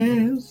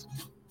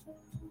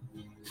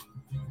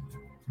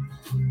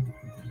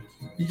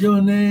Your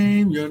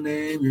name, your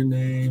name, your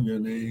name, your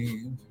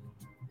name.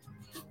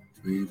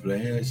 We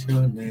bless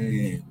your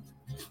name.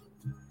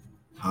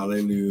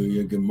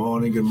 Hallelujah. Good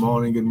morning, good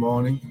morning, good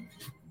morning.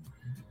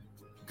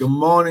 Good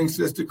morning,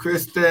 Sister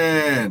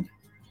Kristen.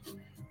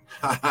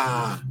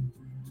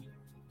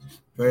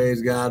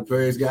 Praise God,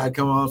 praise God.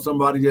 Come on,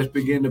 somebody just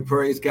begin to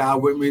praise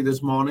God with me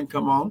this morning.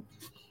 Come on.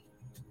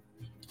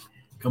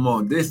 Come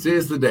on, this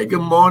is the day.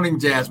 Good morning,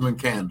 Jasmine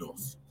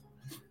Candles.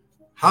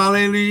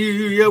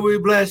 Hallelujah, we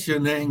bless your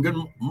name. Good,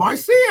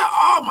 Marcia,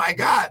 oh my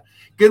God.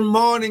 Good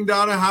morning,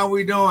 daughter, how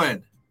we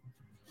doing?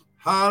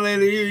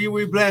 Hallelujah,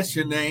 we bless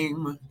your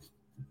name.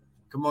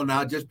 Come on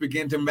now, just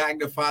begin to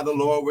magnify the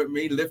Lord with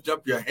me. Lift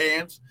up your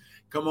hands.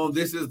 Come on,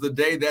 this is the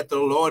day that the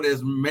Lord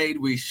has made.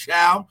 We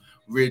shall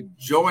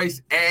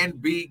rejoice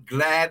and be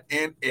glad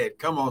in it.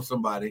 Come on,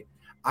 somebody.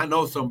 I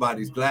know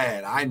somebody's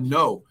glad. I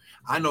know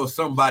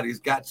somebody's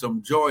got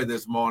some joy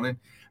this morning.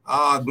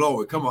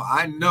 Glory. Come on.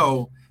 I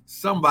know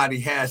somebody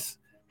has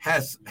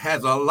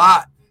a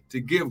lot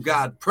to give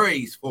God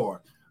praise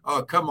for.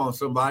 Come on,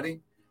 somebody.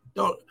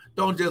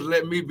 Don't just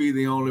let me be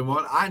the only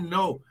one. I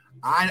know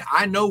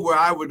where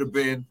I would have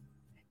been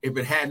if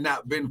it had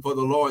not been for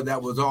the Lord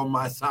that was on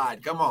my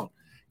side. Come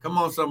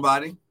on,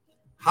 somebody.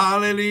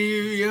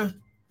 Hallelujah.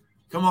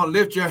 Come on,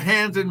 lift your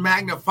hands and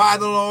magnify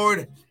the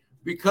Lord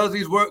because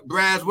he's worked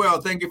grass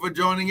well. Thank you for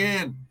joining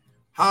in.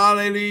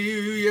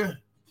 Hallelujah.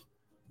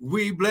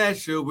 We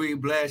bless you, we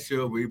bless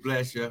you, we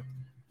bless you.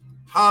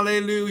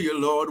 Hallelujah,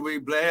 Lord, we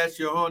bless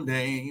your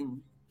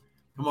name.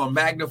 Come on,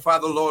 magnify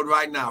the Lord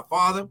right now.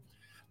 Father,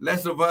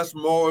 less of us,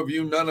 more of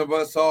you, none of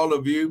us, all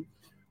of you.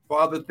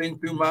 Father,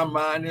 think through my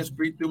mind and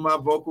speak through my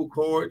vocal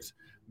cords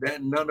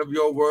that none of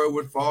your word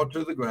would fall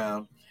to the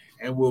ground,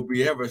 and we'll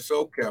be ever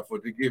so careful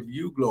to give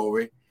you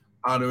glory,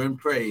 honor, and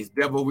praise.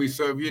 Devil, we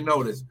serve you.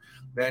 Notice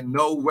that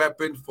no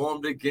weapon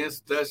formed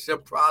against us shall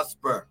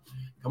prosper.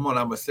 Come on,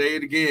 I'm going to say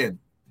it again.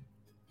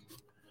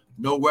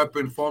 No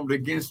weapon formed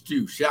against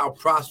you shall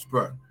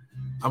prosper.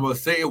 I'm going to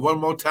say it one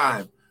more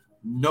time.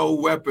 No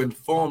weapon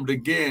formed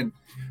again.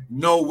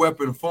 No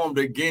weapon formed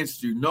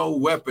against you. No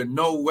weapon,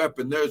 no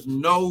weapon. There's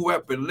no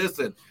weapon.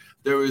 Listen,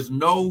 there is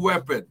no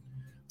weapon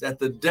that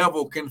the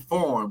devil can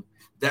form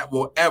that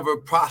will ever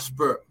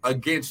prosper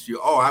against you.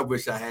 Oh, I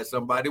wish I had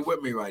somebody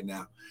with me right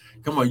now.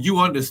 Come on, you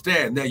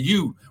understand that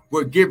you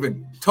were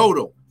given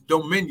total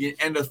dominion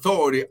and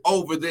authority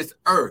over this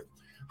earth.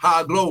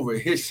 High glory,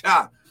 his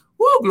shot.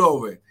 Woo,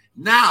 glory.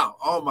 Now,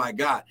 oh my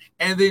God.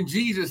 And then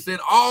Jesus said,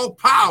 all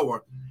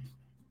power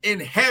in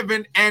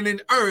heaven and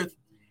in earth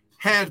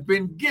has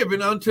been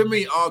given unto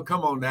me. Oh,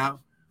 come on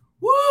now.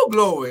 Woo,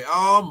 glory.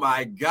 Oh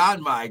my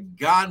God, my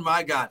God,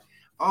 my God.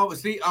 Oh,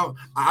 see, I'm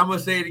going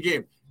to say it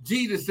again.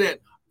 Jesus said,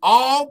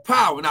 all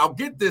power. Now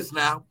get this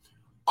now.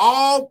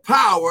 All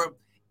power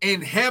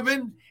in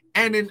heaven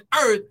and in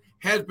earth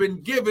has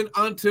been given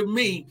unto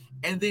me.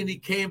 And then he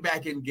came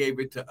back and gave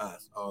it to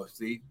us. Oh,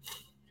 see.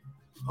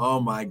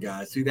 Oh my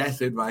God. See, that's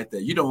it right there.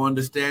 You don't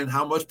understand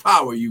how much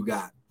power you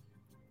got.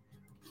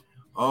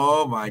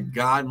 Oh my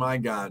God, my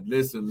God.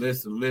 Listen,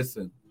 listen,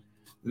 listen.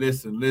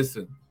 Listen,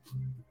 listen.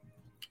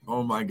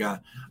 Oh my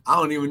God. I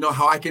don't even know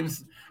how I can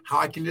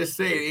just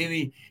say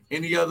it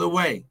any other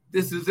way.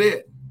 This is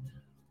it.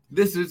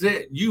 This is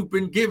it. You've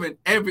been given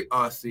every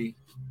see.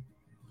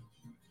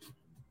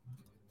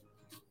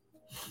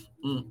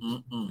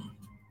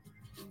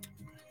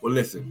 Well,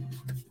 listen.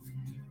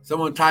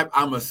 Someone type,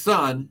 I'm a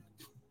son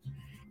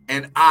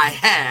and I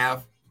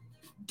have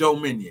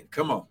dominion.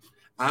 Come on.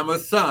 I'm a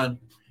son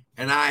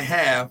and I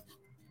have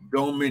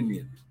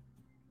dominion.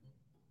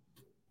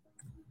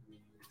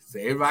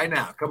 Say it right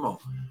now. Come on.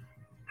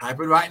 Type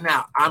it right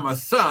now. I'm a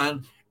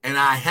son and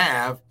I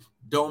have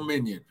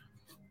dominion.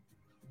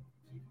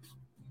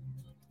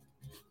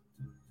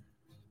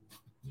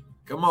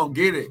 Come on,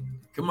 get it.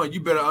 Come on, you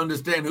better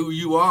understand who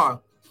you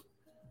are.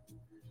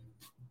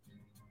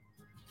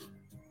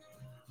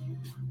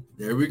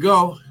 There we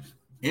go.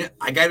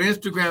 I got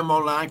Instagram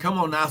online. Come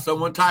on now.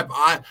 Someone type,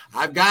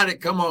 I've got it.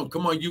 Come on.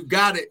 Come on. You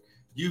got it.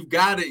 You've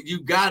got it.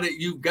 You got it.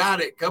 You got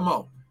it. Come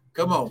on.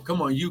 Come on.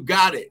 Come on. You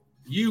got it.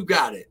 You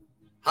got it.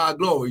 High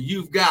glory.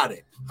 You've got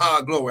it.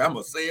 High glory. I'm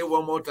going to say it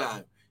one more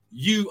time.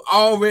 You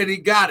already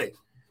got it.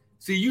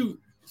 See,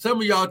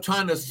 some of y'all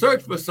trying to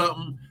search for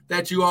something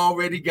that you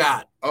already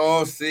got.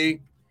 Oh,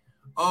 see.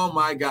 Oh,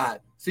 my God.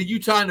 See, you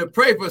trying to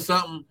pray for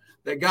something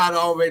that God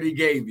already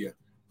gave you.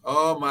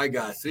 Oh, my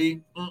God.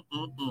 See?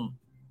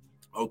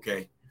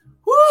 Okay.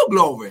 Woo,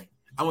 glory.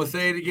 I'm going to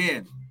say it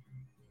again.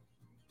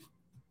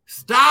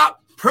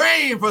 Stop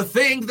praying for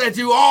things that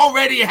you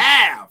already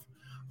have.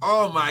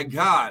 Oh, my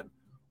God.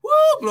 Woo,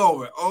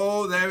 glory.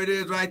 Oh, there it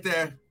is right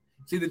there.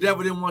 See, the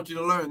devil didn't want you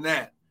to learn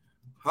that.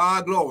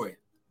 High glory.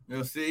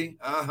 You see?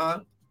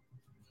 Uh-huh.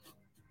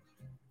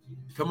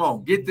 Come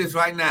on. Get this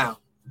right now.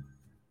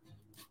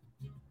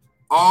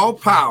 All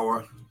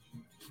power.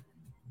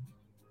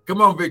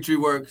 Come on, Victory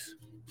Works.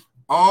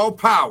 All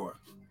power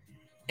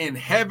in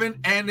heaven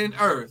and in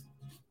earth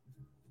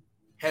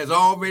has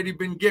already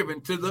been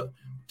given to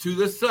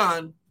the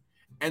Son,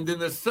 and then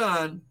the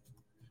Son,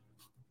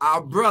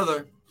 our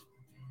brother,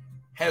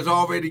 has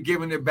already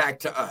given it back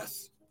to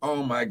us.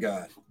 Oh, my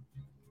God.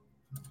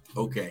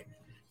 Okay.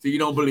 So you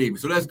don't believe me.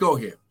 So let's go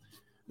here.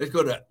 Let's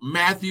go to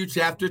Matthew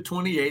chapter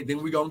 28.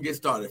 Then we're going to get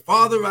started.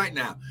 Father, right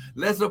now,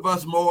 less of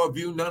us, more of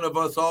you, none of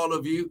us, all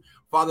of you.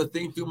 Father,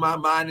 think through my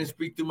mind and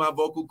speak through my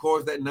vocal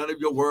cords that none of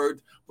your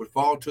words would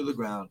fall to the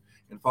ground.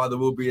 And Father,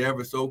 we'll be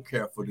ever so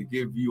careful to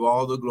give you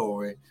all the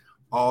glory,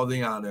 all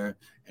the honor,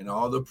 and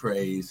all the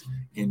praise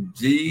in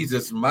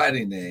Jesus'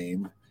 mighty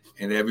name.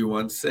 And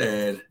everyone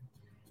said,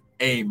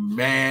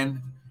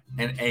 amen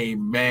and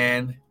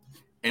amen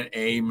and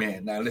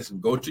amen. Now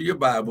listen, go to your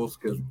Bibles,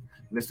 because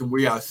listen,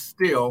 we are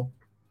still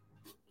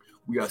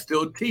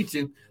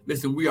teaching.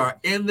 Listen, we are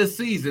in the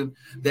season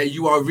that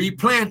you are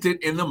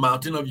replanted in the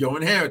mountain of your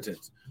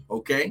inheritance.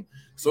 Okay?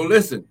 So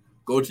listen,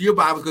 go to your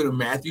Bible, go to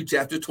Matthew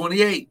chapter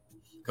 28.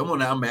 Come on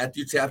now,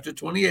 Matthew chapter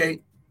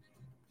 28.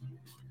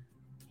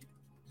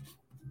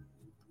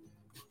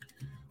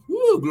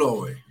 Woo,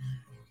 glory.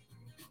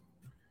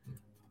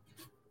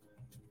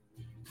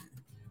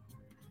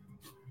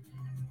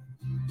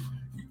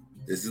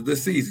 This is the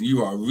season.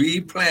 You are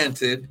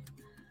replanted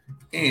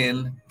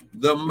in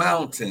the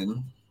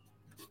mountain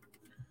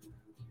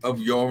of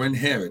your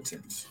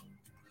inheritance.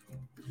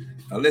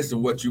 Now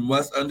listen, what you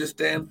must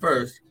understand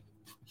first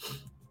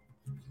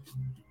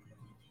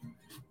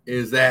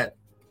is that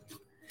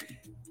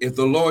if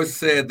the Lord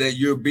said that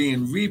you're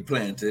being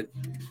replanted,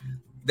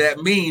 that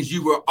means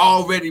you were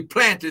already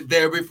planted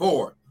there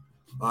before.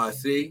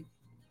 See?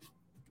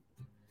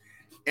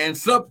 And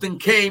something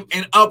came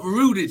and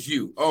uprooted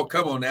you. Oh,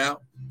 come on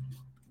now.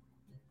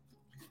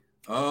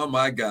 Oh,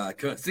 my God.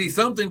 See,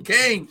 something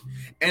came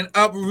and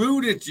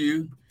uprooted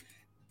you.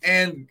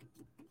 And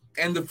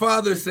the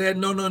Father said,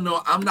 no,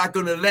 I'm not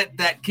going to let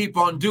that keep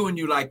on doing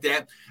you like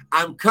that.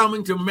 I'm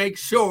coming to make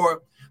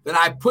sure that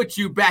I put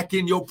you back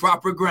in your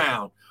proper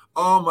ground.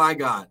 Oh, my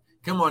God.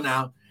 Come on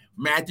now.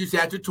 Matthew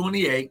chapter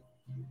 28.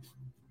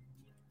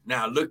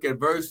 Now look at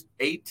verse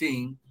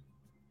 18.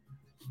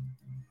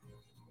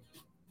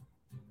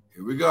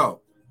 Here we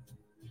go.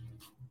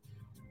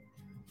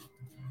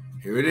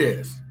 Here it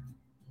is.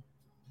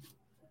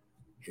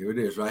 Here it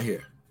is right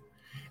here.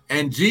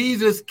 And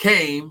Jesus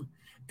came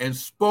and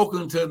spoke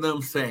unto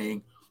them,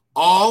 saying,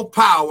 all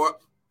power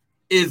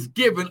is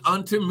given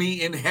unto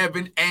me in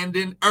heaven and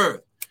in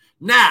earth.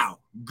 Now,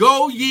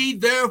 go ye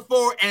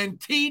therefore and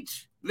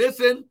teach,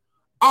 listen,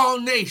 all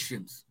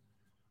nations,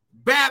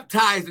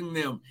 baptizing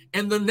them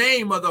in the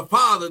name of the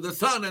Father, the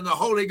Son, and the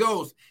Holy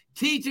Ghost,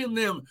 teaching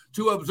them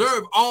to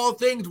observe all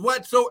things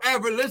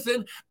whatsoever,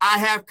 listen, I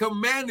have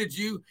commanded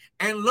you,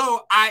 and lo,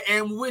 I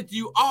am with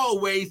you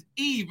always,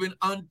 even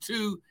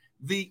unto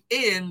the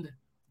end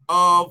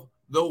of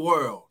the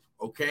world.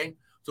 Okay?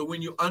 So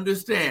when you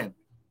understand,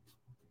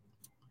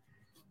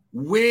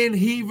 when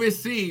he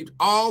received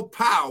all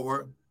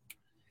power,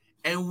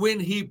 and when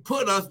he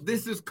put us,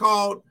 this is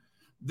called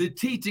the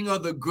teaching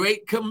of the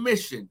Great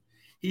Commission.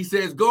 He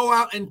says, go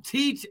out and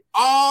teach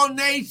all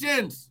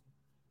nations.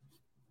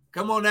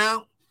 Come on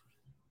now.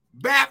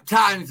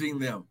 Baptizing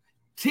them,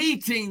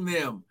 teaching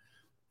them.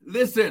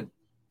 Listen.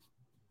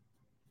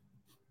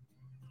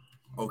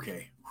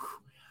 Okay.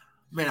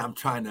 Man, I'm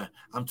trying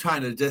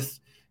to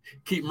just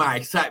keep my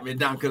excitement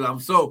down because I'm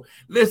so,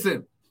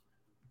 listen,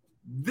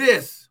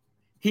 Jesus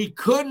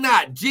could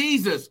not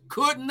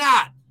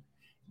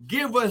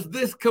give us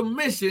this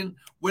commission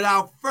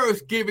without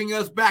first giving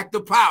us back the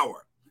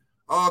power.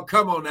 Oh,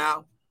 come on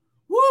now.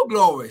 Woo,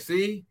 glory.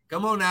 See?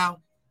 Come on now.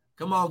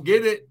 Come on,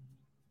 get it.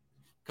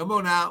 Come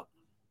on now.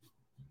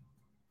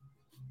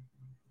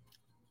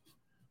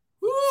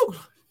 Woo.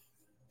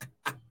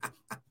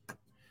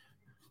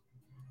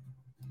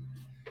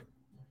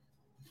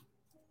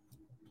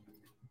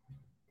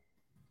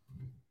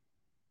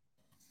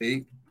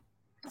 See,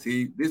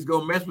 this is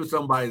going to mess with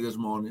somebody this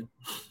morning.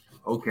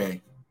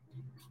 Okay,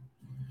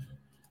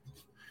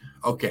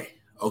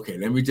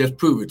 let me just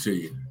prove it to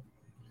you.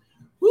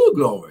 Woo,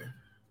 glory.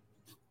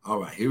 All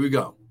right, here we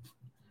go.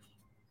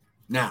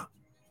 Now,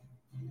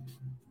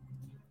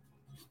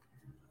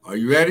 are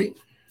you ready?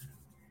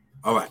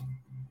 All right,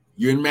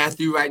 you're in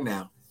Matthew right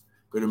now.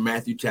 Go to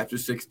Matthew chapter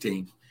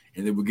 16.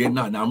 And then we're getting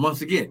on. Now,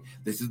 once again,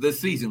 this is the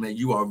season that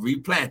you are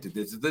replanted.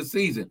 This is the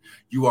season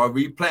you are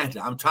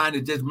replanted. I'm trying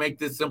to just make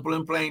this simple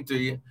and plain to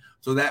you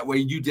so that way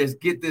you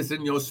just get this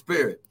in your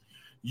spirit.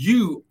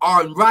 You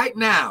are right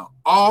now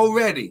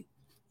already,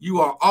 you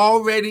are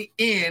already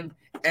in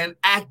and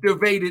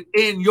activated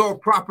in your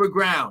proper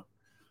ground.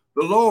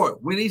 The Lord,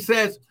 when he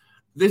says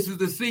this is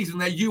the season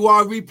that you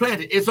are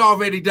replanted, it's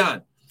already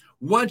done.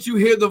 Once you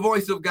hear the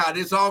voice of God,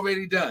 it's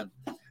already done.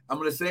 I'm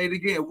going to say it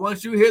again.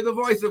 Once you hear the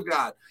voice of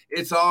God,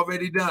 it's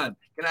already done.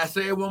 Can I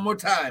say it one more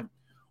time?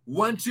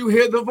 Once you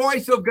hear the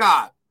voice of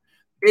God,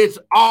 it's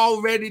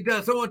already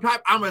done. Someone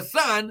type, I'm a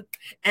son,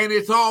 and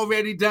it's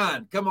already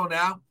done. Come on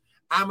now.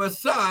 I'm a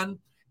son,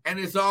 and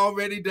it's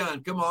already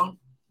done. Come on.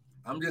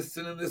 I'm just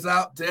sending this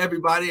out to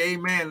everybody.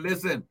 Amen.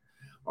 Listen.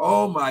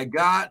 Oh, my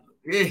God.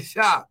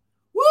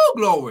 Woo,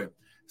 glory.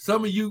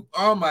 Some of you,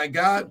 oh, my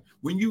God,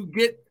 when you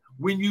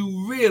when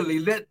you really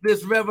let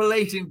this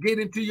revelation get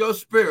into your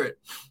spirit,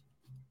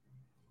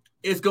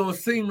 it's going to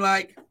seem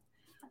like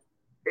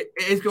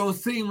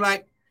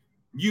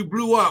you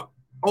blew up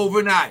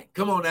overnight.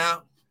 Come on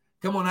now.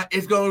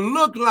 It's going to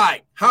look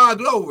like,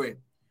 glory.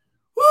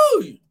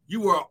 Woo,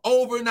 you were an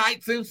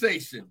overnight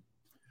sensation.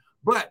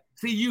 But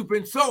see, you've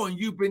been sowing,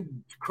 you've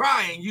been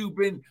crying, you've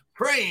been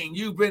praying,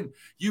 you've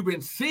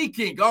been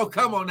seeking. Oh,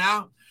 come on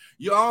now.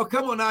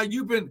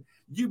 You've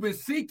been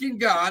seeking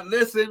God.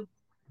 Listen.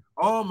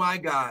 Oh my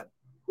God.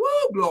 Woo,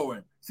 glory.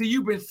 See,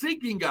 you've been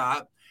seeking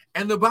God,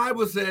 and the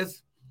Bible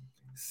says,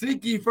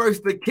 seek ye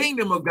first the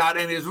kingdom of God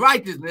and his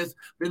righteousness,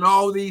 then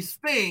all these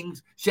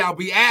things shall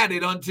be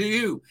added unto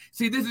you.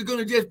 See, this is going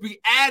to just be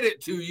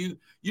added to you.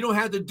 You don't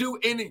have to do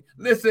any.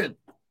 Listen,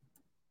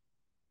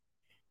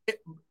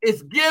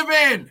 it's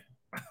given.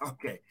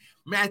 Okay,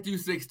 Matthew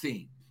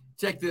 16.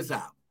 Check this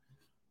out.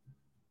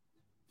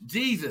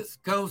 Jesus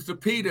comes to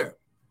Peter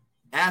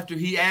after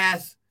he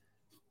asked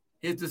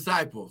his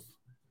disciples.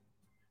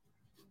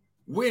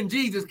 When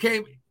Jesus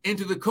came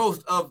into the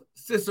coast of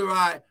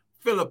Caesarea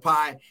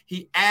Philippi,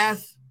 he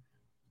asked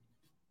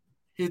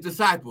his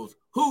disciples,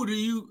 who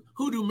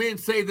do men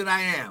say that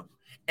I am?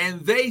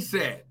 And they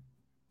said,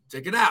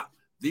 check it out.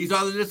 These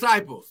are the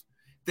disciples.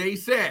 They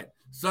said,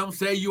 some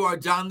say you are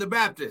John the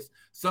Baptist.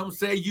 Some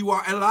say you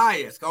are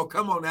Elias. Oh,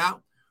 come on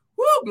now.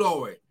 Woo,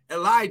 glory.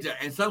 Elijah.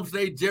 And some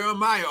say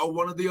Jeremiah or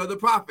one of the other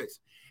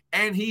prophets.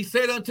 And he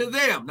said unto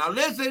them, now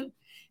listen,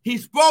 he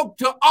spoke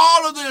to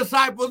all of the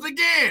disciples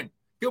again.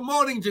 Good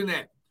morning,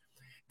 Jeanette.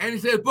 And he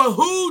said, but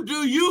who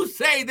do you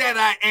say that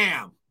I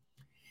am?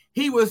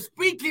 He was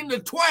speaking to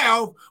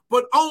 12,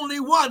 but only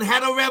one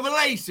had a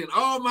revelation.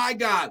 Oh, my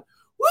God.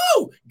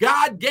 Woo!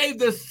 God gave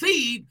the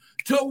seed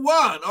to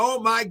one. Oh,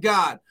 my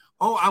God.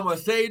 Oh, I'm going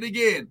to say it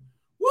again.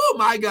 Woo,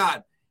 my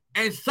God.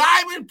 And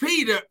Simon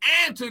Peter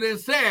answered and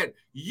said,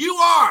 you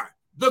are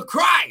the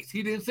Christ.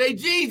 He didn't say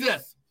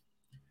Jesus,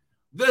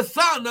 the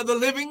Son of the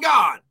living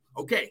God.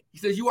 Okay, he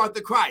says, you are the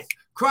Christ.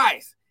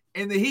 Christ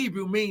in the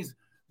Hebrew means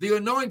the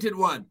anointed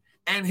one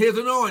and his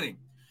anointing.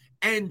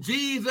 And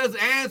Jesus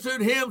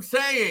answered him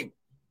saying,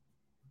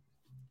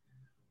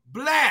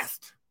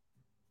 blessed,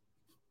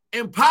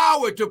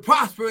 empowered to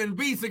prosper and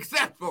be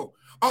successful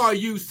are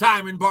you,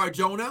 Simon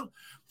Bar-Jonah,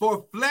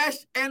 for flesh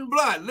and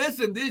blood.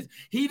 Listen,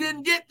 he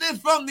didn't get this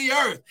from the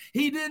earth.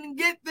 He didn't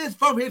get this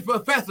from his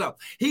professor.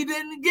 He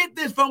didn't get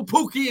this from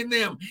Pookie and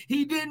them.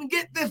 He didn't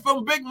get this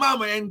from Big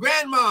Mama and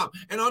Grandma.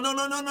 And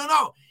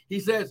no.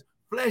 He says,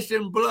 flesh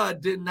and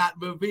blood did not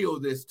reveal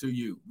this to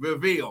you.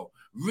 Reveal.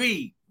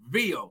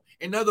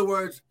 In other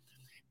words,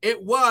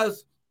 it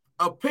was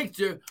a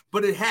picture,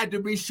 but it had to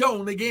be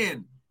shown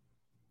again.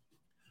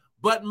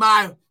 But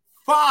my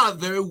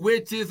Father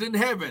which is in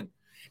heaven,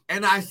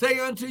 and I say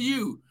unto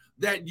you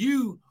that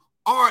you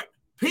are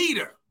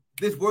Peter.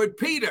 This word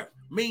Peter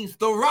means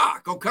the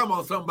rock. Oh, come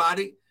on,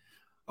 somebody.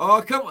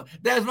 Oh, come on.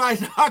 That's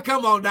right. Oh,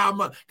 come on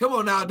now. Come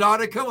on now,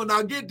 daughter. Come on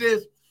now. Get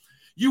this.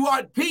 You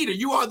are Peter.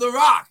 You are the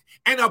rock.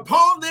 And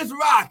upon this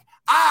rock,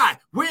 I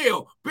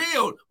will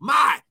build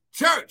my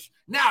church.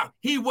 Now,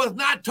 he was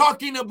not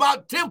talking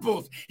about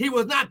temples. He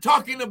was not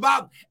talking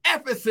about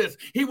Ephesus.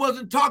 He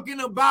wasn't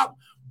talking about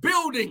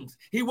buildings.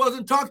 He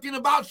wasn't talking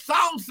about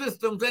sound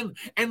systems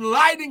and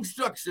lighting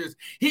structures.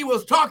 He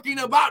was talking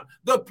about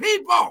the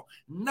people,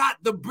 not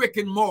the brick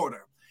and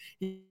mortar.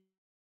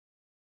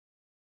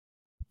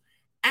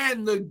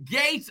 And the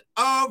gates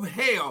of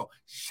hell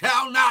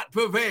shall not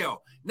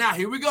prevail. Now,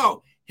 here we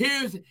go.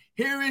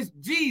 Here is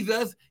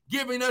Jesus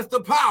giving us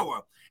the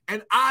power.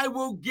 And I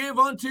will give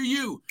unto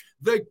you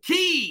the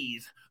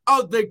keys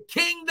of the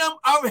kingdom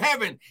of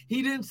heaven.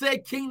 He didn't say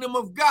kingdom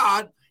of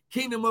God.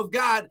 Kingdom of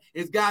God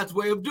is God's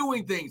way of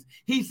doing things.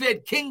 He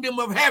said kingdom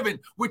of heaven,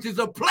 which is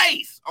a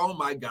place. Oh,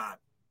 my God.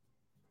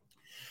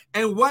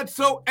 And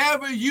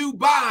whatsoever you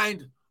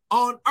bind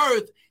on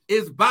earth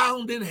is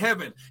bound in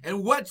heaven.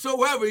 And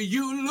whatsoever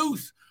you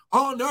loose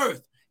on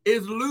earth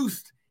is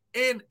loosed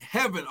in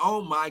heaven.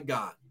 Oh, my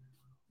God.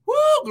 Woo,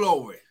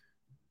 glory.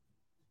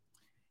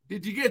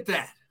 Did you get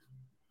that?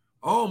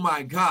 Oh,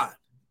 my God.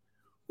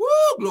 Woo,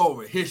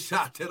 glory. His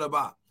shot to the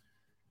bottom.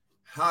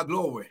 High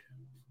glory.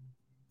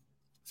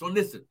 So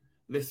listen.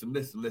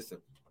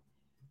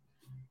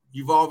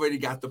 You've already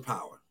got the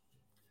power.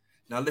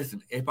 Now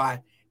listen, if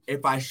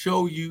I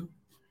show you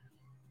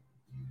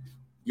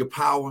your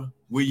power,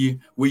 will you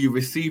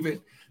receive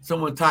it?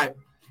 Someone type,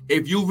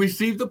 if you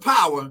receive the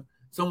power,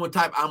 someone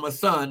type, I'm a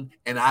son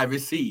and I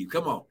receive.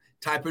 Come on,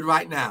 type it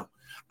right now.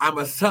 I'm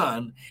a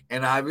son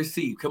and I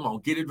receive. Come on,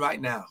 get it right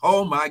now.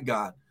 Oh my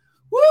God.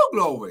 Woo,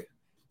 glory.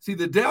 See,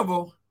 the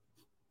devil,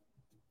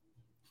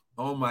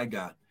 oh my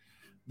God,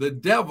 the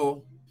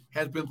devil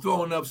has been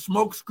throwing up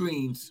smoke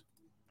screens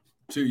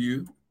to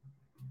you.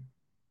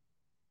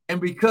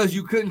 And because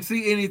you couldn't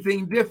see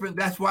anything different,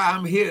 that's why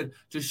I'm here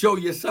to show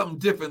you something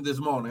different this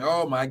morning.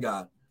 Oh, my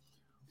God.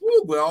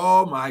 Woo, well,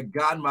 oh, my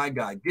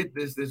God. Get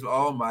this,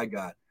 oh, my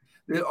God.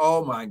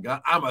 Oh, my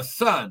God. I'm a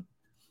son,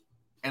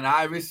 and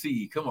I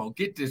receive. Come on,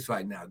 get this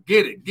right now.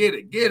 Get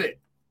it.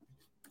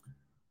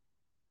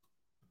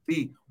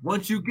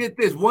 Once you get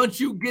this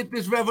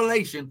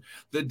revelation,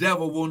 the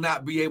devil will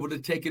not be able to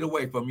take it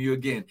away from you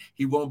again.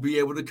 He won't be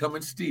able to come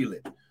and steal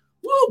it.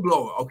 Woo,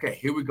 glory. Okay,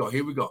 here we go.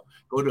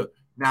 Go to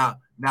now.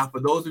 For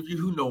those of you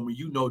who know me,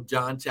 you know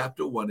John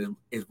chapter 1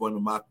 is one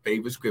of my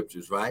favorite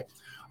scriptures, right?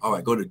 All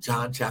right, go to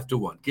John chapter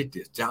 1. Get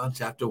this, John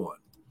chapter 1.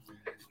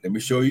 Let me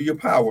show you your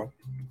power.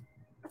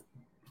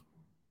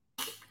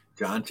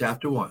 John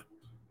chapter 1.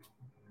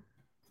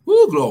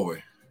 Woo,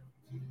 glory.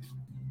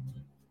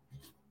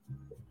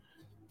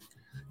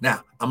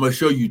 Now, I'm going to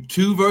show you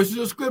 2 verses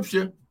of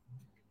scripture.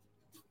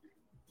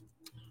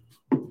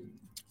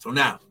 So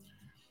now,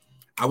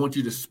 I want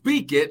you to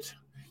speak it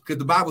because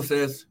the Bible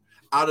says,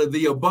 out of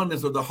the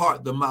abundance of the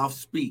heart, the mouth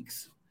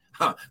speaks.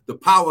 The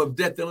power of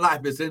death and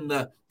life is in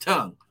the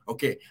tongue.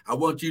 Okay, I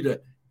want you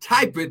to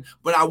type it,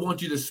 but I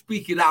want you to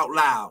speak it out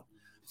loud.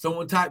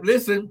 Someone type,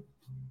 listen.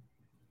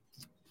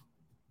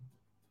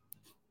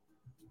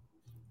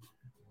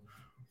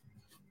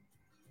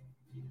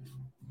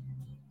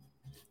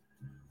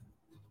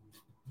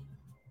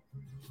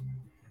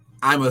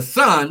 I'm a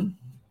son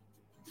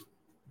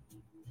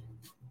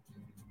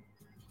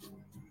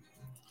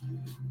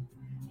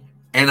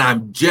and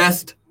I'm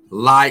just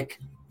like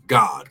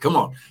God. Come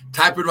on,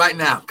 type it right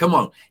now. Come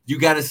on. You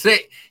got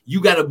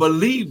to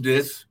believe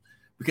this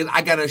because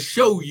I got to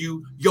show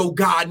you your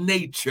God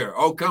nature.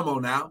 Oh, come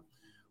on now.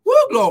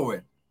 Woo,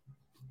 glory.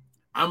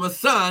 I'm a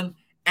son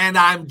and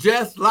I'm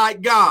just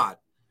like God.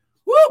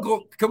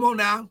 Woo, come on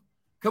now.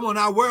 Come on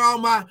now. Where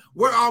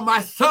are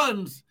my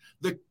sons,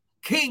 the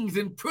kings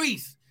and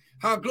priests?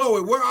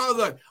 Glory. Where are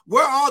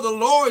the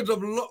lords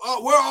of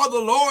where are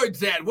the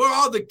lords at? Where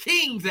are the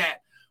kings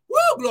at?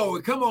 Woo,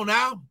 glory. Come on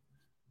now.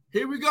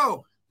 Here we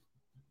go.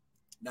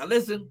 Now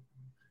listen.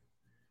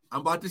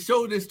 I'm about to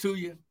show this to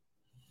you.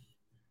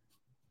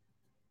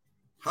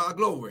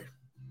 Glory.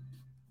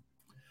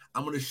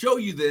 I'm going to show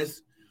you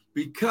this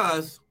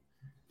because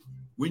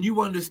when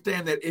you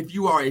understand that if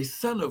you are a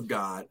son of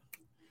God,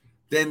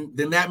 then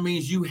that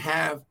means you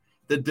have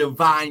the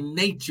divine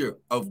nature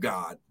of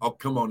God. Oh,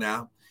 come on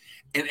now.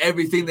 And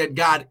everything that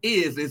God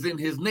is in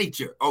his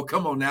nature. Oh,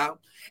 come on now.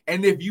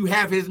 And if you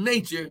have his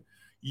nature,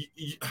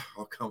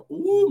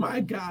 oh my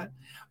God.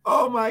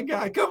 Oh my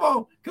God. Come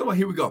on.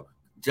 Here we go.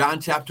 John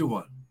chapter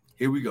 1.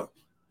 Here we go.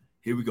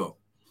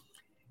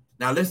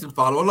 Now listen,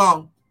 follow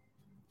along.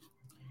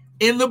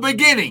 In the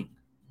beginning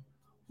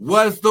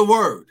was the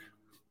Word.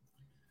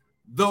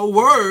 The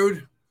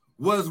Word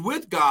was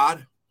with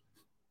God,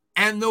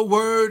 and the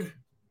Word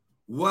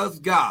was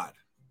God.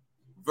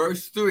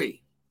 Verse 3.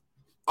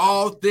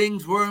 All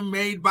things were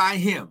made by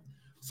him.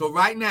 So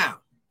right now,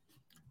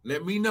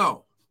 let me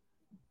know.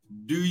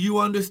 Do you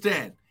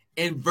understand?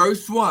 In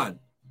verse 1,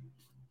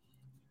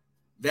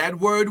 that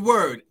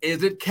word,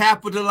 is it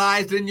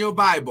capitalized in your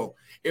Bible?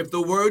 If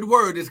the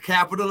word is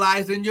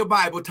capitalized in your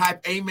Bible,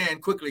 type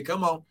amen quickly.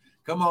 Come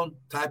on,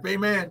 type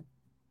amen.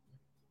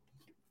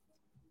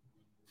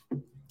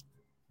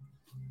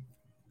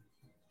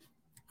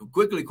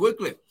 Quickly.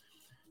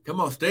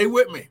 Come on, stay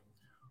with me.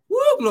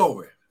 Woo,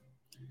 glory.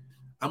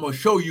 I'm going to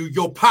show you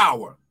your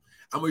power.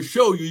 I'm going to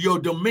show you your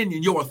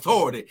dominion, your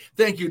authority.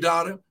 Thank you,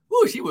 daughter.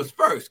 Ooh, she was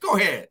first. Go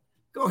ahead.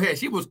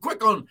 She was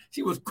quick on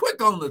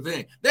the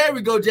thing. There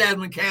we go,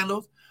 Jasmine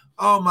Candles.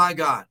 Oh my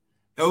God.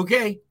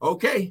 Okay.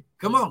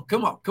 Come on.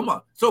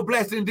 So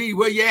blessed indeed.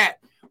 Where you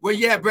at?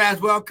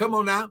 Braswell? Come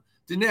on now.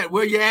 Jeanette,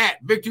 where you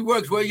at? Victory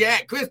Works, where you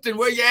at? Kristen,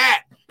 where you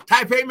at?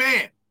 Type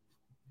amen.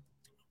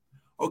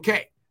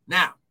 Okay.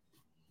 Now,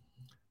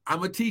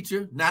 I'm a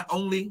teacher, not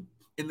only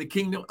in the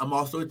kingdom, I'm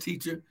also a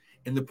teacher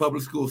in the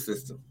public school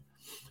system.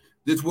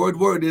 This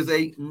word is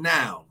a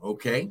noun,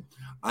 okay?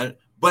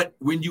 But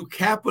when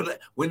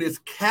it's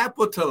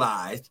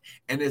capitalized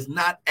and it's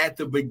not at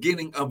the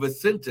beginning of a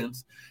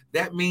sentence,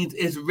 that means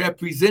it's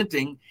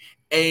representing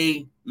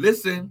a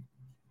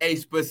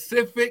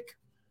specific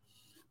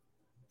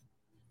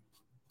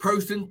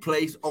person,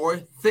 place, or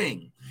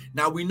thing.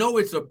 Now we know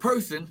it's a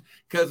person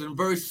because in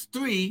verse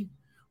 3,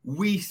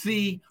 we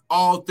see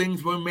all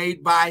things were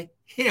made by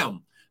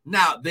him.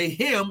 Now, the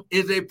him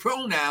is a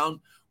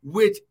pronoun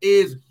which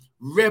is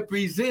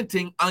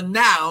representing a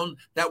noun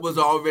that was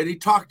already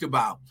talked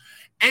about.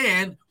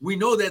 And we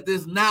know that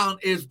this noun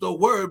is the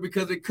Word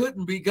because it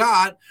couldn't be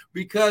God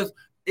because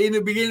in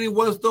the beginning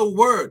was the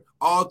Word.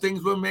 All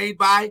things were made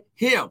by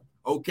him,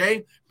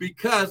 okay?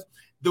 Because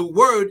the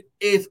Word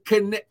is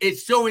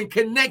showing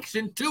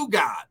connection to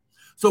God.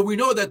 So we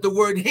know that the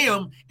word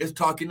him is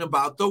talking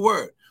about the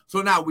Word.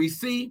 So now we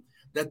see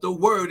that the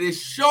Word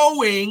is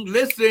showing,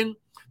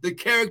 the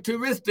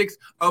characteristics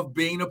of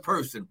being a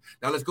person.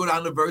 Now let's go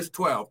down to verse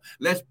 12.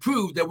 Let's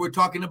prove that we're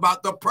talking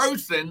about the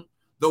person,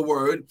 the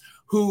Word,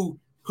 who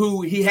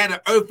he had an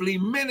earthly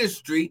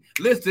ministry.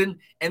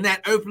 And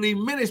that earthly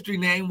ministry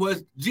name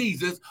was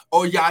Jesus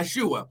or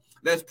Yahshua.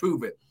 Let's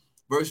prove it.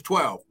 Verse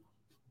 12.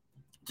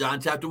 John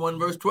chapter 1,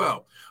 verse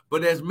 12.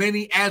 But as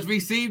many as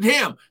received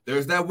him,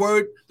 there's that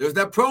word, there's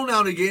that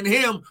pronoun again,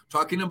 him,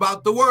 talking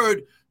about the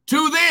Word.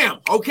 To them,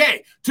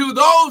 okay, to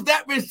those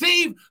that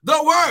receive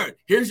the word.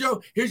 Here's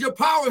your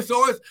power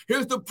source.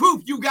 Here's the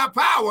proof you got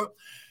power.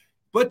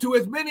 But to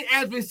as many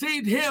as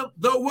received him,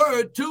 the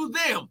word, to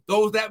them,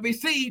 those that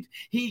received,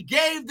 he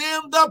gave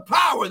them the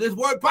power. This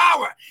word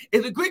power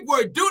is a Greek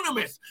word,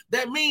 dunamis,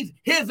 that means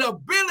his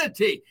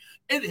ability,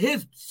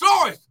 his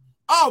source.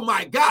 Oh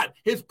my God,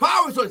 his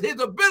power source, his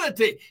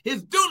ability,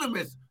 his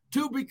dunamis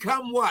to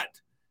become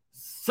what?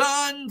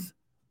 Sons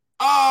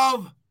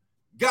of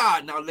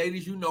God. Now,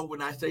 ladies, you know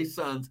when I say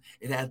sons,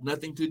 it has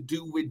nothing to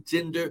do with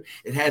gender.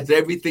 It has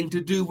everything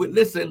to do with,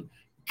 listen,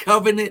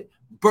 covenant,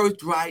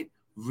 birthright,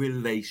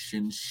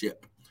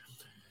 relationship.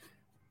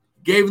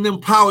 Gave them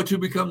power to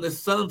become the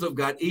sons of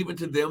God, even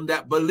to them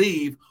that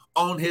believe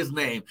on his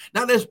name.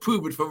 Now let's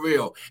prove it for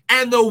real.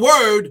 And the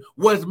word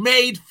was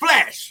made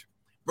flesh.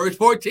 Verse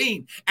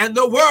 14, and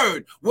the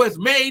word was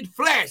made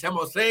flesh. I'm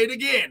going to say it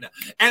again.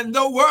 And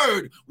the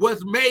word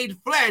was made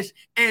flesh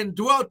and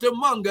dwelt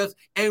among us,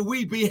 and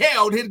we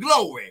beheld his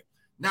glory.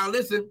 Now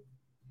listen.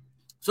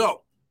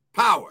 So,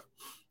 power.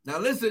 Now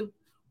listen,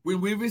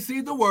 when we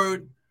receive the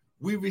word,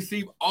 we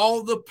receive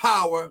all the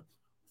power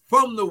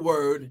from the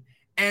word,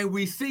 and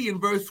we see in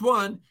verse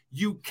 1,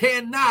 you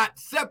cannot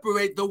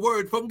separate the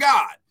word from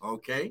God,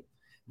 okay?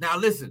 Now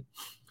listen,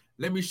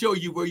 let me show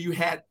you where you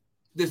had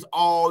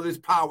all this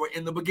power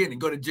in the beginning.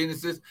 Go to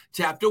Genesis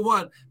chapter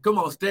 1. Come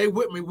on, stay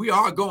with me. We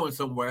are going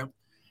somewhere.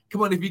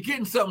 Come on, if you're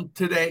getting something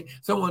today,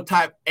 someone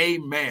type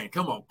amen.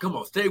 Come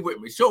on, stay with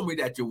me. Show me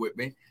that you're with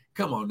me.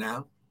 Come on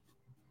now.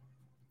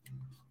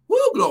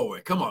 Woo,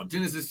 glory. Come on,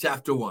 Genesis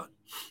chapter 1.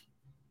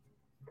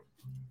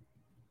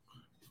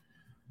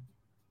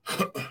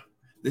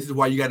 This is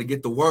why you got to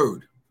get the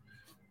word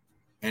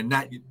and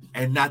not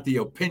the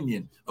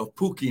opinion of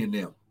Pookie and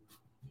them.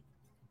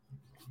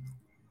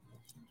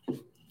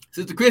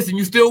 Sister Kristen,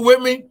 you still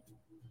with me?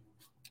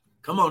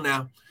 Come on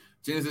now.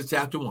 Genesis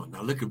chapter 1.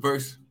 Now look at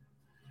verse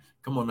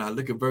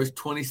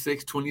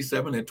 26,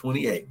 27, and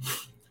 28.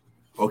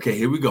 Okay,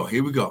 here we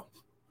go.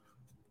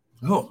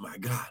 Oh my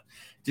God.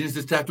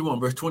 Genesis chapter 1,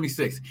 verse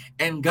 26.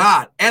 And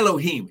God,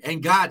 Elohim,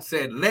 and God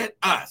said, let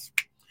us.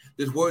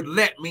 This word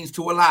let means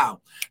to allow.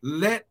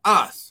 Let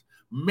us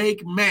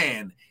make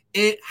man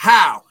in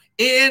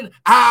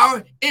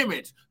our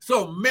image.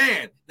 So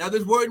man, now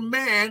this word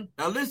man,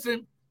 now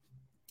listen,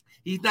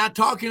 he's not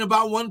talking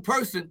about one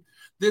person.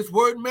 This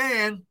word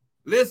man,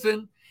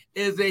 listen,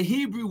 is a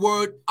Hebrew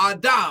word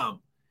Adam.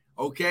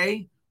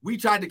 Okay? We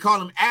tried to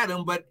call him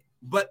Adam,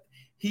 but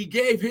he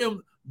gave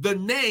him the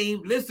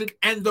name, listen,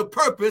 and the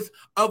purpose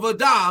of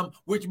Adam,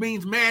 which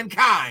means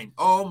mankind.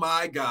 Oh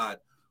my God.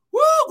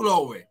 Woo,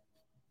 glory.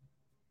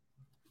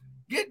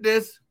 Get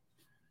this.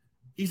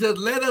 He says,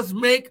 let us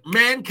make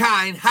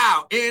mankind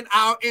how? In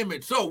our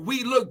image. So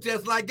we look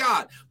just like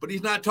God. But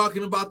he's not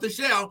talking about the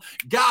shell.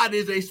 God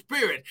is a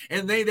spirit,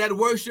 and they that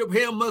worship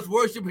him must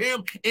worship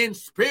him in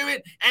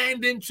spirit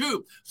and in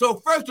truth. So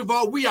first of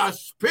all, we are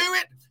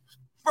spirit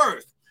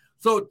first.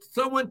 So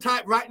someone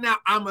type right now,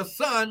 I'm a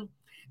son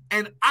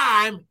and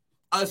I'm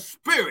a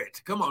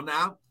spirit. Come on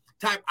now.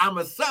 Type, I'm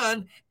a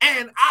son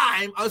and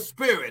I'm a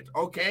spirit.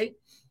 Okay?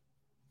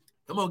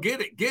 Come on,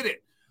 get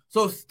it.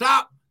 So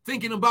stop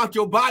thinking about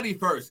your body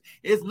first.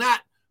 It's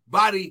not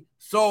body,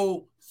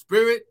 soul,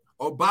 spirit,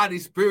 or body,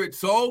 spirit,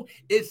 soul.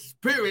 It's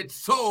spirit,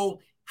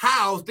 soul,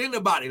 housed in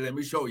the body. Let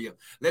me show you.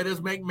 Let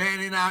us make man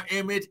in our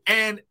image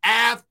and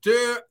after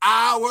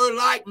our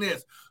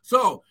likeness.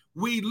 So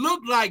we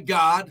look like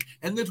God,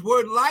 and this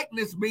word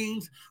likeness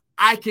means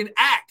I can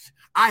act.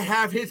 I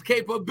have his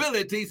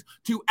capabilities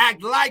to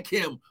act like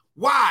him.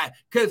 Why?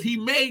 Because he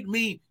made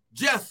me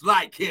just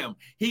like him.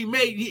 He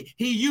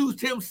used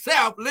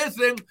himself,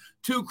 listen,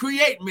 to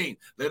create me.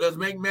 Let us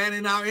make man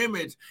in our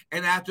image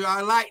and after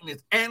our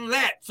likeness. And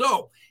let.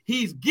 So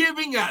he's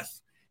giving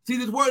us. See,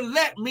 this word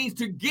let means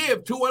to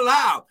give, to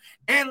allow.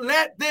 And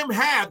let them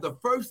have. The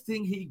first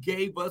thing he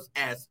gave us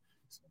as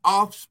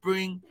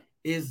offspring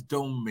is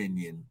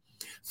dominion.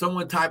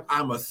 Someone type,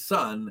 I'm a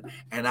son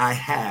and I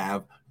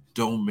have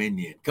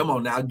dominion. Come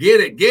on now,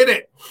 get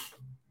it.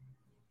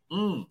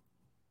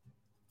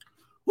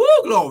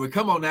 Woo, glory.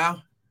 Come on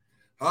now.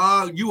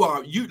 You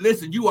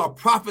are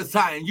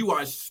prophesying. You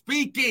are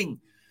speaking.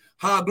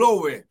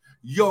 Glory.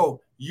 Your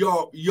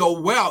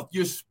wealth.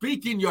 You're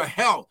speaking your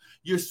health.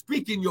 You're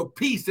speaking your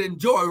peace and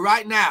joy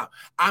right now.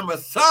 I'm a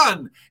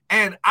son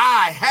and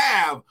I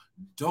have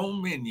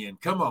dominion.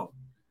 Come on.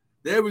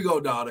 There we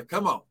go, daughter.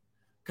 Come on,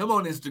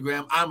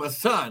 Instagram. I'm a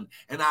son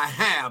and I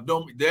have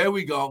dominion. There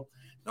we go.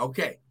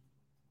 Okay.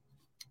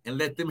 And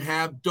let them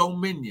have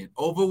dominion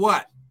over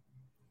what?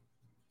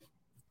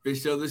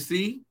 Fish of the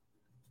sea,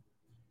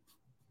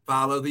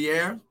 fowl of the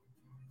air,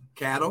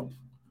 cattle,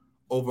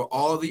 over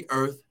all the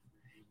earth,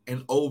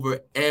 and over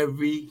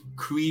every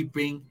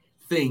creeping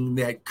thing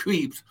that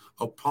creeps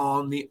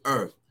upon the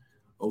earth.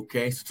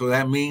 Okay, so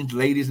that means,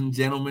 ladies and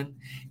gentlemen,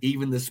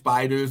 even the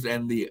spiders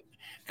and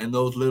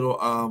those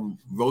little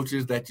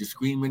roaches that you're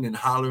screaming and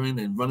hollering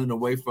and running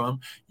away from,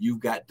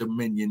 you've got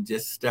dominion.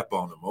 Just step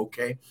on them,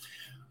 okay?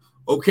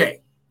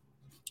 Okay,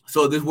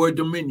 so this word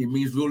dominion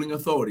means ruling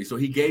authority. So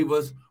he gave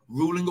us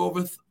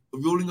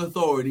ruling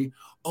authority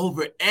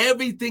over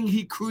everything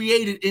he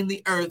created in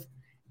the earth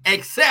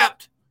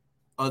except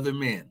other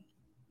men.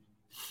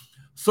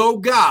 So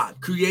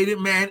God created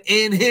man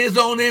in his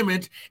own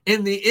image.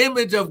 In the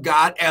image of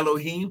God,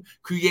 Elohim,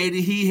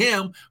 created he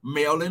him,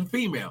 male and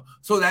female.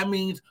 So that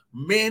means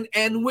men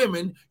and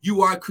women,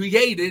 you are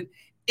created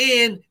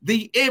in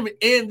the image,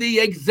 in the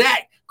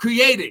exact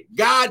created.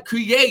 God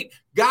create.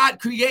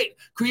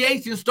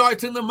 Creation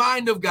starts in the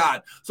mind of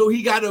God. So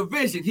he got a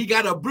vision. He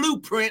got a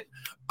blueprint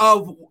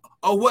of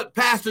what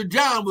Pastor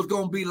John was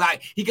going to be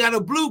like. He got a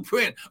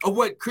blueprint of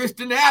what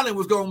Kristen Allen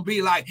was going to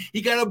be like.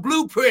 He got a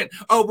blueprint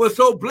of what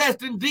So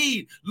Blessed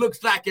Indeed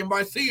looks like. And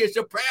Marcia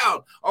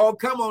Chappelle, oh,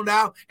 come on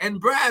now,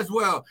 and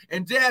Braswell,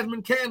 and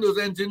Jasmine Candles,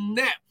 and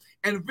Jeanette,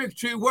 and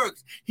Victory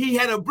Works. He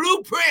had a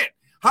blueprint,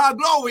 how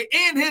glory,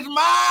 in his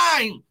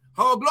mind.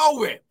 How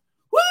glory.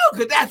 Woo,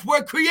 because that's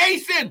where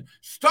creation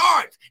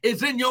starts.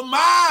 It's in your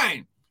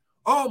mind.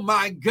 Oh,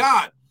 my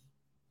God.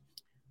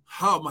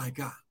 Oh, my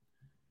God.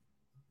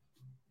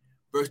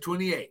 Verse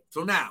 28.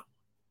 So now,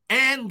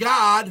 and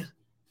God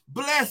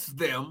blessed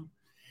them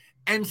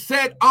and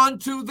said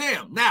unto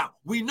them. Now,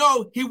 we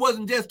know he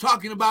wasn't just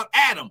talking about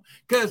Adam,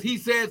 because he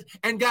says,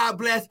 and God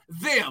blessed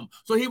them.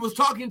 So he was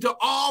talking to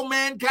all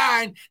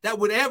mankind that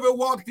would ever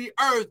walk the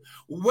earth,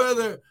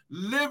 whether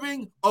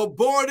living,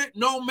 aborted,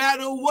 no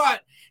matter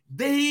what.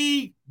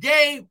 He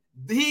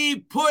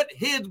put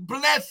his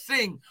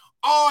blessing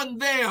on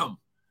them.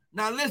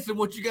 Now listen,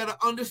 what you got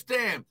to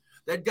understand,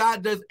 that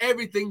God does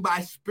everything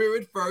by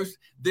spirit first,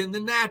 then the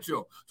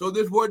natural. So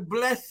this word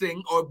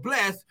blessing or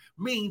bless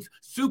means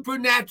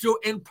supernatural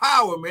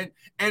empowerment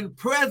and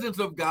presence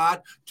of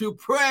God to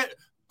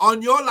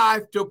on your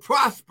life to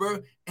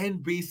prosper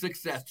and be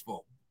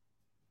successful.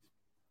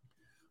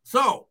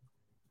 So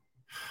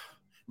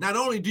not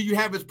only do you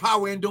have his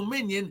power and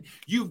dominion,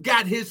 you've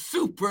got his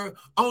super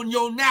on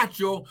your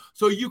natural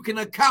so you can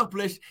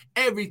accomplish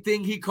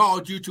everything he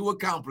called you to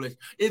accomplish.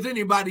 Is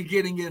anybody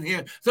getting in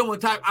here?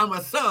 Someone type, I'm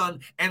a son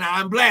and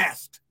I'm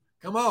blessed.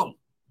 Come on.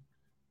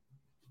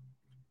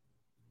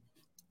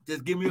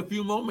 Just give me a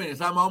few more minutes.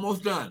 I'm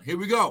almost done. Here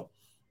we go.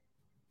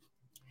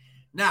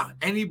 Now,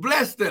 and he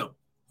blessed them.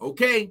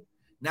 Okay.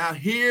 Now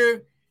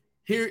here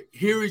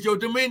is your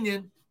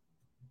dominion.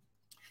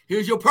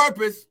 Here's your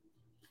purpose.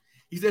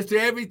 He says, to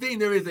everything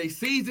there is a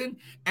season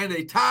and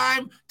a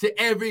time to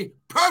every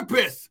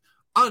purpose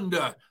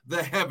under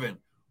the heaven.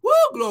 Woo,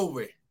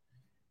 glory.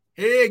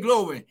 Hey,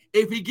 glory.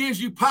 If he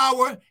gives you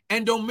power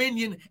and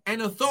dominion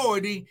and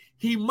authority,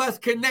 he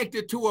must connect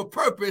it to a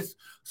purpose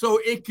so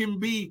it can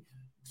be,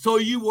 so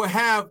you will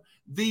have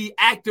the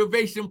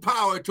activation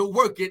power to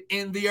work it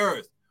in the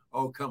earth.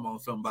 Oh, come on,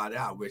 somebody.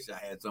 I wish I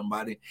had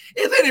somebody.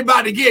 Is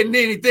anybody getting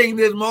anything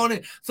this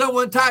morning?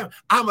 Someone type,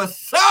 I'm a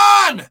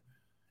son.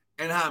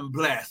 And I'm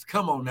blessed.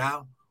 Come on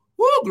now.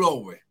 Woo,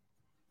 glory.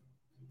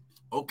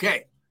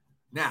 Okay.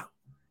 Now,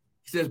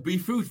 he says, be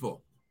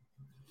fruitful,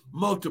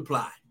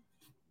 multiply,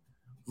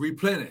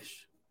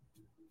 replenish,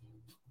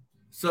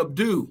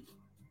 subdue,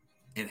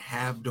 and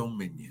have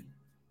dominion.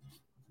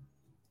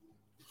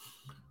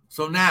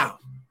 So now,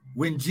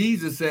 when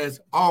Jesus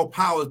says, all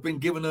power has been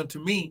given unto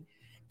me,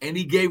 and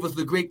he gave us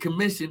the Great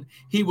Commission,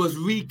 he was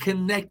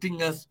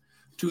reconnecting us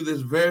to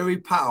this very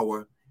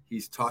power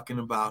he's talking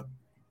about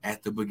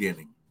at the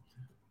beginning.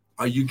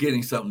 Are you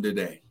getting something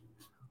today?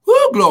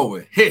 Woo,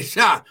 glory. Hey,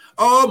 shot.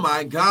 Oh,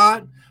 my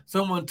God.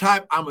 Someone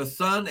type, I'm a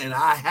son and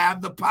I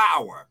have the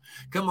power.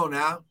 Come on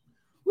now.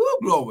 Woo,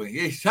 glory.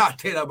 Hey,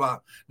 shot.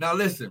 Now,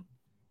 listen.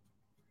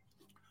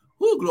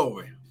 Woo,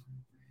 glory.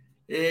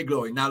 Hey,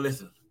 glory. Now,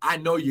 listen. I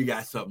know you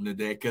got something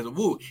today because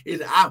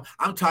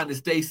I'm trying to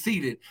stay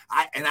seated.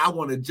 I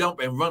want to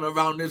jump and run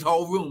around this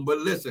whole room. But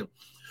listen,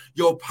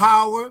 your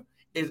power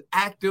is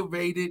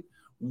activated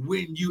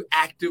when you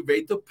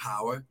activate the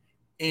power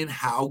in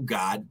how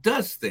God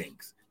does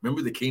things.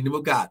 Remember the kingdom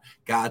of God,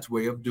 God's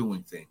way of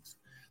doing things.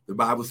 The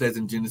Bible says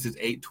in Genesis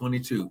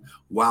 8:22,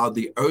 while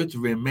the earth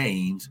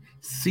remains,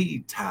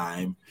 seed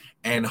time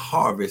and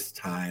harvest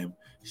time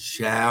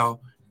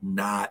shall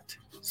not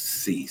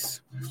cease.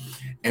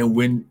 And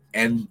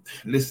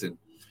listen,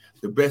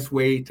 the best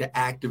way to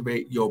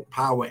activate your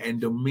power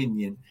and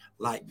dominion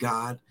like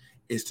God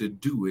is to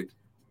do it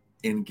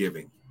in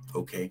giving.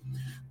 Okay,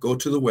 go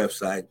to the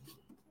website.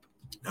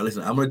 Now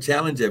listen, I'm going to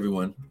challenge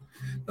everyone.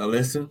 Now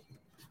listen,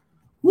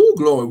 woo,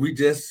 glory.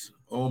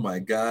 Oh my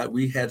God,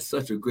 we had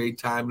such a great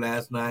time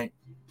last night.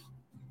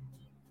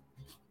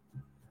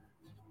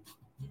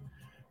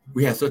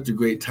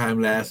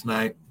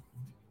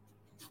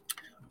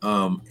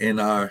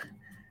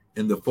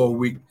 In the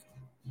 4-week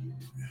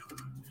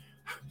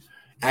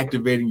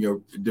Activating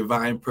Your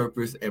Divine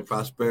Purpose and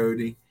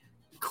Prosperity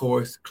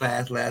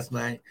class last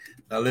night.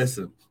 Now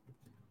listen,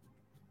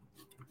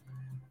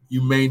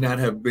 you may not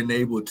have been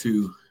able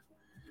to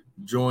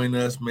join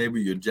us,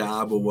 maybe your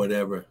job or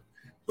whatever.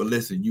 But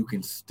listen, you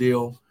can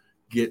still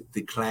get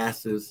the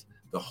classes,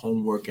 the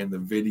homework and the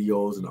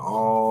videos and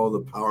all the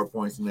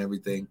PowerPoints and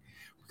everything,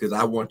 because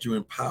I want you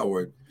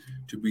empowered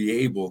to be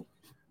able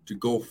to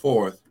go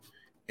forth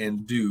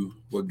and do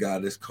what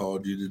God has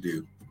called you to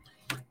do.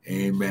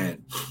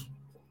 Amen.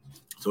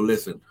 So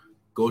listen,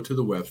 go to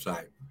the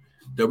website,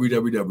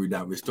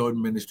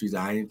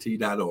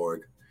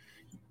 www.restoredministriesint.org.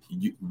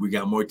 We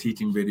got more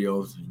teaching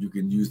videos. You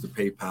can use the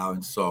PayPal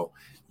and so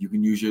you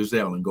can use your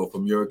Zelle and go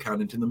from your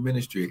account into the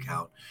ministry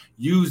account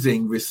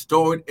using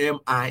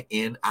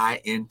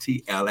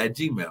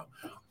restoredmintl@gmail.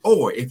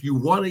 Or if you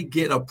want to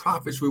get a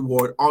prophet's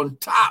reward on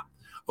top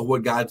of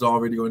what God's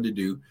already going to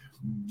do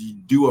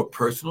a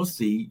personal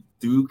seed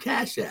through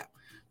Cash App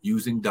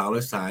using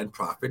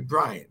 $Prophet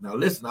Bryant. Now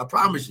listen, I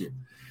promise you,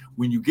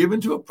 when you give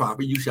into a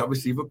prophet, you shall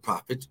receive a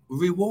prophet's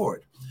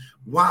reward.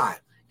 Why?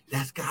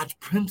 That's God's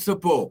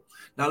principle.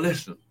 Now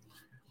listen,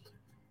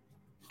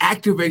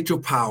 activate your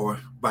power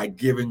by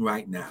giving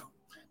right now.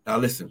 Now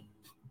listen,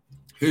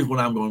 here's what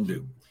I'm going to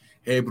do.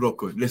 Hey,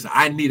 broker, listen,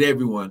 I need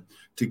everyone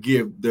to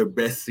give their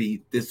best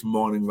seed this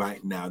morning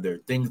right now. There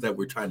are things that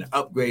we're trying to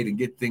upgrade and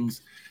get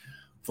things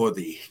for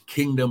the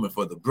kingdom and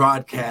for the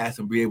broadcast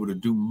and be able to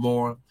do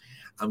more.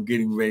 I'm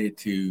getting ready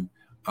to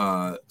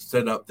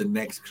set up the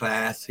next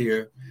class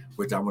here,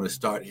 which I'm going to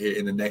start here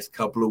in the next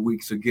couple of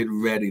weeks. So get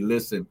ready.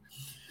 Listen.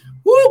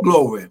 Woo,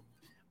 glory.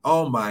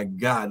 Oh, my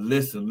God.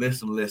 Listen. But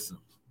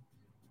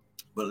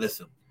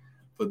listen,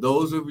 for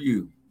those of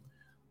you,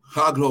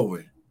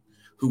 glory,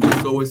 who will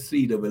sow a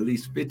seed of at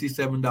least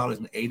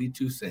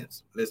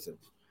 $57.82, listen,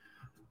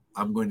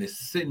 I'm going to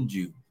send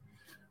you.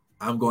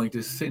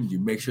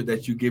 Make sure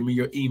that you give me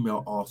your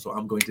email also.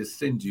 I'm going to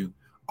send you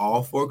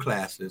all 4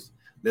 classes.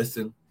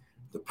 Listen,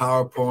 the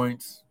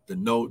PowerPoints, the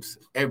notes,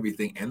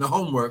 everything, and the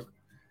homework.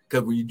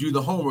 Because when you do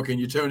the homework and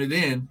you turn it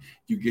in,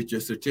 you get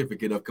your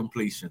certificate of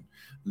completion.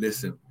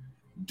 Listen,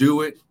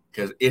 do it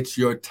because it's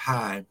your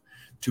time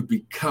to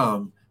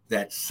become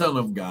that son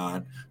of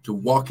God, to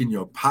walk in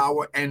your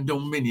power and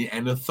dominion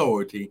and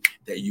authority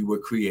that you were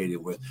created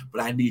with.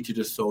 But I need you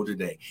to sow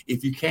today.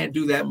 If you can't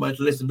do that much,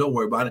 listen, don't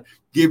worry about it.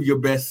 Give your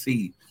best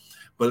seed.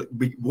 But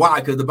why?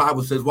 Because the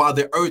Bible says, while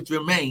the earth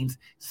remains,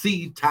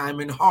 seed time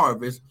and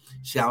harvest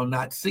shall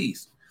not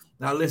cease.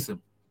 Now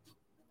listen.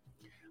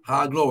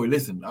 Glory.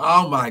 Listen.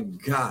 Oh, my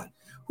God.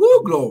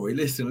 Woo, glory.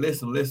 Listen.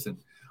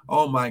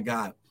 Oh, my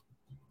God.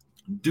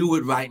 Do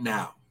it right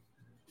now.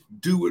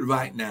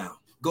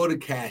 Go to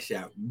Cash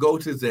App. Go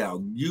to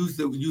Zelle. Use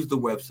the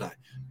website.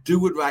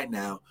 Do it right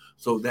now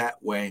so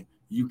that way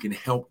you can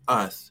help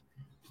us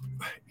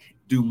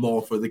do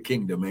more for the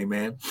kingdom.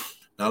 Amen.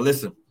 Now,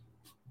 listen.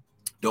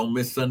 Don't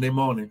miss Sunday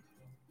morning.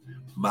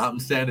 Mountain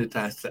Standard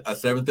Time,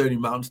 7:30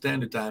 Mountain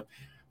Standard Time.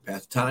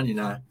 Pastor Tanya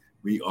and I,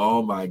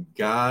 oh, my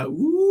God.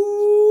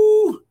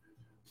 Woo.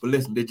 But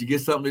listen, did you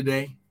get something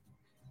today?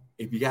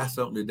 If you got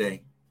something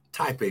today,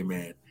 type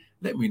amen.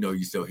 Let me know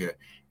you're still here.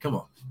 Come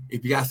on.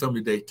 If you got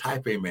something today,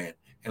 type amen.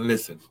 And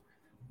listen,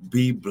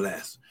 be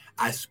blessed.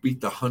 I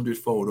speak the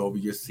 100-fold over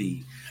your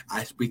seed.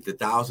 I speak the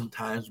 1,000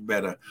 times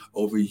better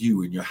over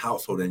you and your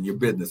household and your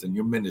business and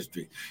your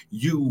ministry.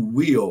 You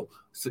will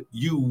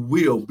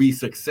be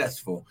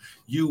successful.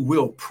 You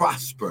will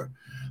prosper.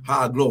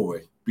 High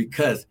glory,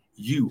 because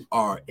you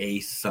are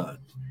a son.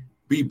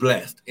 Be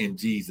blessed in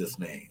Jesus'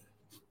 name.